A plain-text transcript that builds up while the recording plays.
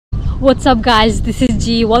What's up guys, this is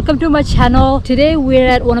G. Welcome to my channel. Today we're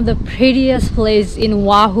at one of the prettiest places in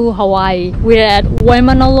Oahu, Hawaii. We're at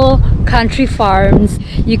Waimanalo Country Farms.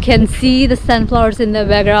 You can see the sunflowers in the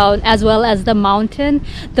background as well as the mountain.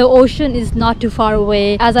 The ocean is not too far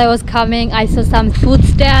away. As I was coming, I saw some food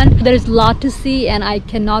stand. There's a lot to see and I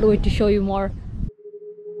cannot wait to show you more.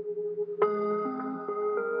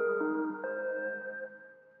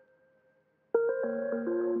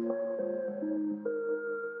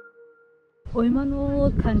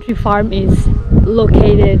 Waimanalo Country Farm is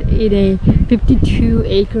located in a 52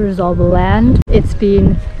 acres of land. It's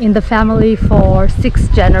been in the family for 6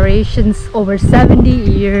 generations, over 70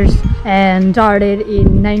 years, and started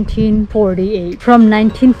in 1948. From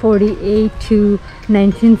 1948 to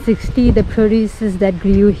 1960, the produces that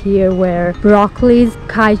grew here were broccolis,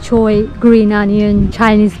 kai choy, green onion,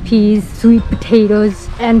 Chinese peas, sweet potatoes,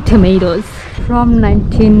 and tomatoes. From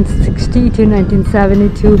 1960 to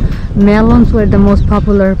 1972, melons were the most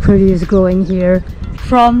popular produce growing here.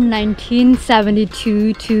 From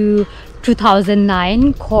 1972 to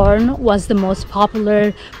 2009, corn was the most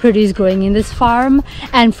popular produce growing in this farm,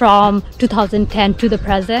 and from 2010 to the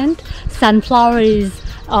present, sunflower is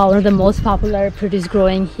one of the most popular produce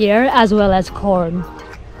growing here, as well as corn.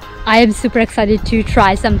 I am super excited to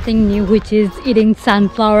try something new, which is eating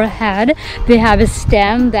sunflower head. They have a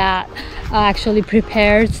stem that actually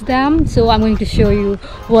prepares them, so I'm going to show you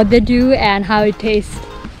what they do and how it tastes.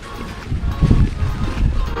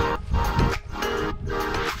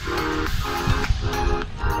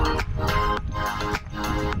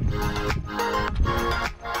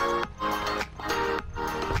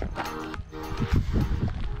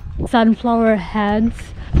 Sunflower heads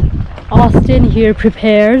Austin here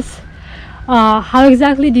prepares. How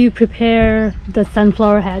exactly do you prepare the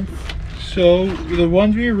sunflower heads? So the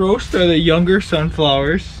ones we roast are the younger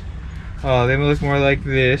sunflowers. They look more like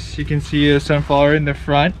this. You can see a sunflower in the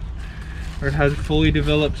front where it has fully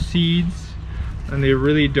developed seeds, and they're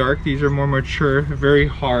really dark. These are more mature, very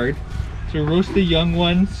hard. So roast the young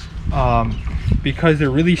ones because they're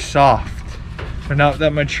really soft. They're not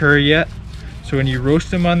that mature yet. So when you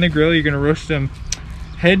roast them on the grill, you're gonna roast them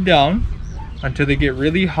head down until they get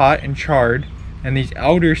really hot and charred, and these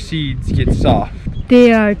outer seeds get soft.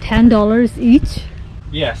 They are $10 each?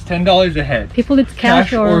 Yes, $10 a head. People, it's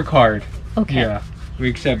cash or card. Okay. Yeah, we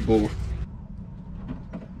accept both.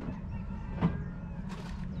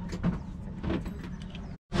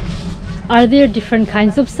 Are there different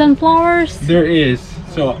kinds of sunflowers? There is.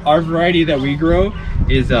 So our variety that we grow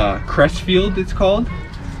is Crestfield, it's called.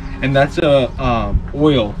 And that's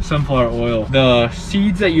oil, sunflower oil. The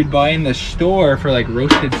seeds that you'd buy in the store for like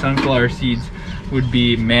roasted sunflower seeds would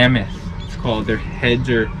be Mammoth, it's called. Their heads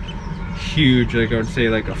are huge, like I would say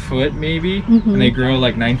like a foot maybe, and they grow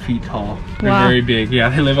like 9 feet tall. They're very big. Yeah,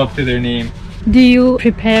 they live up to their name. Do you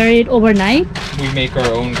prepare it overnight? We make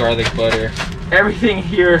our own garlic butter. Everything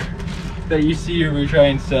here that you see here we try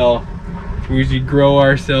and sell. We usually grow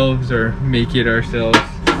ourselves or make it ourselves.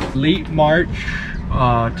 Late March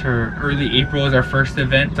to early April is our first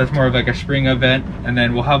event. That's more of like a spring event, and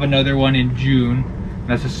then we'll have another one in June.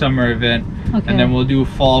 That's a summer event. Okay. And then we'll do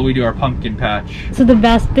fall, we do our pumpkin patch. So the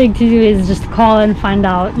best thing to do is just call and find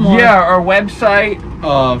out more. Yeah, our website,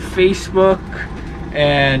 Facebook,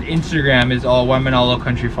 and Instagram is all Waimanalo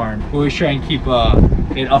Country Farm. We always try and keep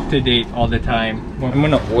it up to date all the time. I'm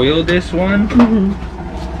gonna oil this one.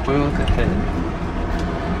 Oil the head.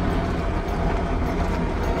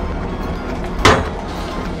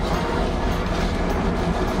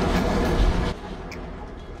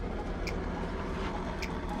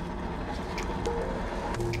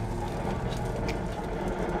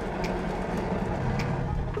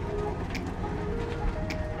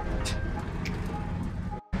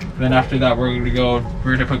 Then after that we're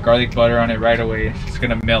gonna put garlic butter on it right away. It's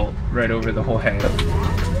gonna melt right over the whole head.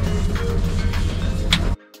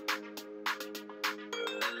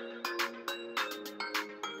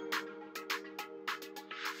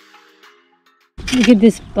 Look at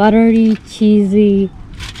this buttery, cheesy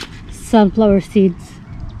sunflower seeds.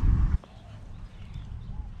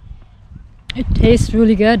 It tastes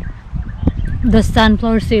really good. The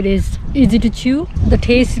sunflower seed is easy to chew. The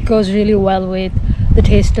taste goes really well with the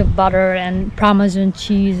taste of butter and Parmesan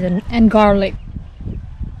cheese and garlic.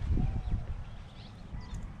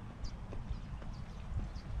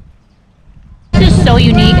 This is so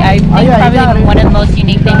unique. I think probably one of the most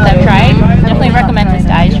unique things I've tried. Definitely recommend this,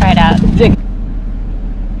 guys. Try it out.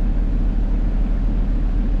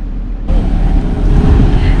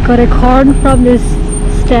 Got a corn from this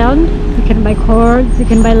stand. You can buy corns, you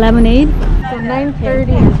can buy lemonade.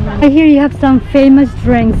 9:30. I hear you have some famous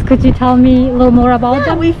drinks. Could you tell me a little more about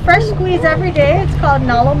them? We fresh squeeze every day. It's called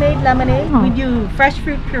Nalo Made Lemonade. Oh. We do fresh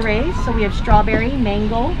fruit purees. So we have strawberry,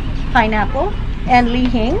 mango, pineapple, and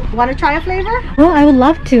lihing. Want to try a flavor? Oh, I would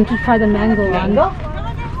love to try the mango one. Mango.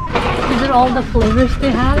 Is it all the flavors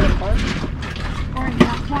they have?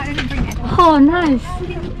 Oh, nice.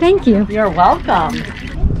 Thank you. You're welcome.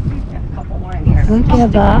 Look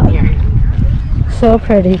at that. So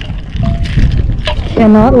pretty.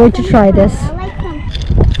 Cannot wait to try this.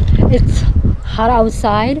 It's hot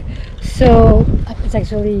outside, so it's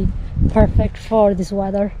actually perfect for this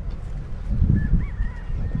weather.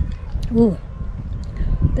 Ooh,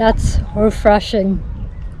 that's refreshing.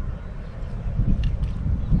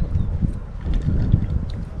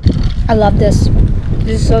 I love this.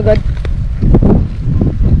 This is so good.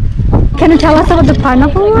 Can you tell us about the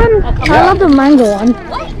pineapple one? I love the mango one.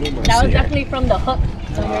 That was definitely from the hook.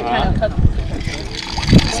 So we're trying to cook.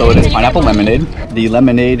 So it is pineapple lemonade. The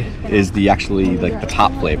lemonade is actually like the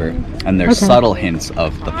top flavor, and there's subtle hints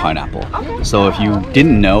of the pineapple. So if you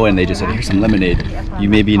didn't know and they just said here's some lemonade, you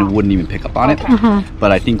maybe wouldn't even pick up on it.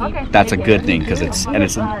 But I think that's a good thing because it's a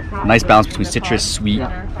nice balance between citrus, sweet,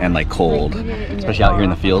 and like cold, especially out here in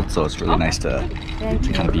the field. So it's really nice to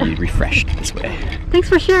kind of be refreshed this way. Thanks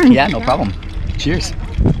for sharing. Yeah, no problem. Cheers.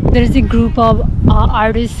 There's a group of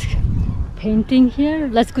artists painting here.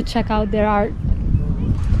 Let's go check out their art.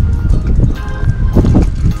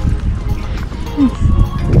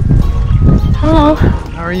 Hello.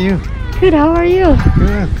 How are you? Good, how are you?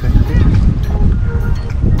 Good, thank you.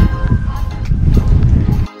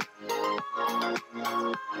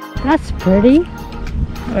 That's pretty.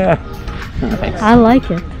 Yeah. I like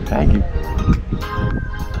it. Thank you.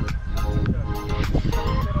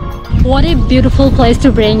 What a beautiful place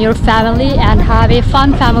to bring your family and have a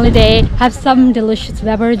fun family day, have some delicious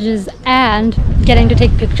beverages and getting to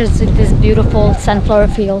take pictures with this beautiful sunflower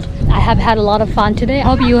field. I have had a lot of fun today. I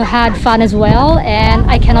hope you had fun as well, and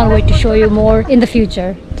I cannot wait to show you more in the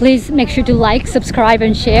future. Please make sure to like, subscribe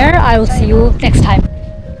and share. I will see you next time.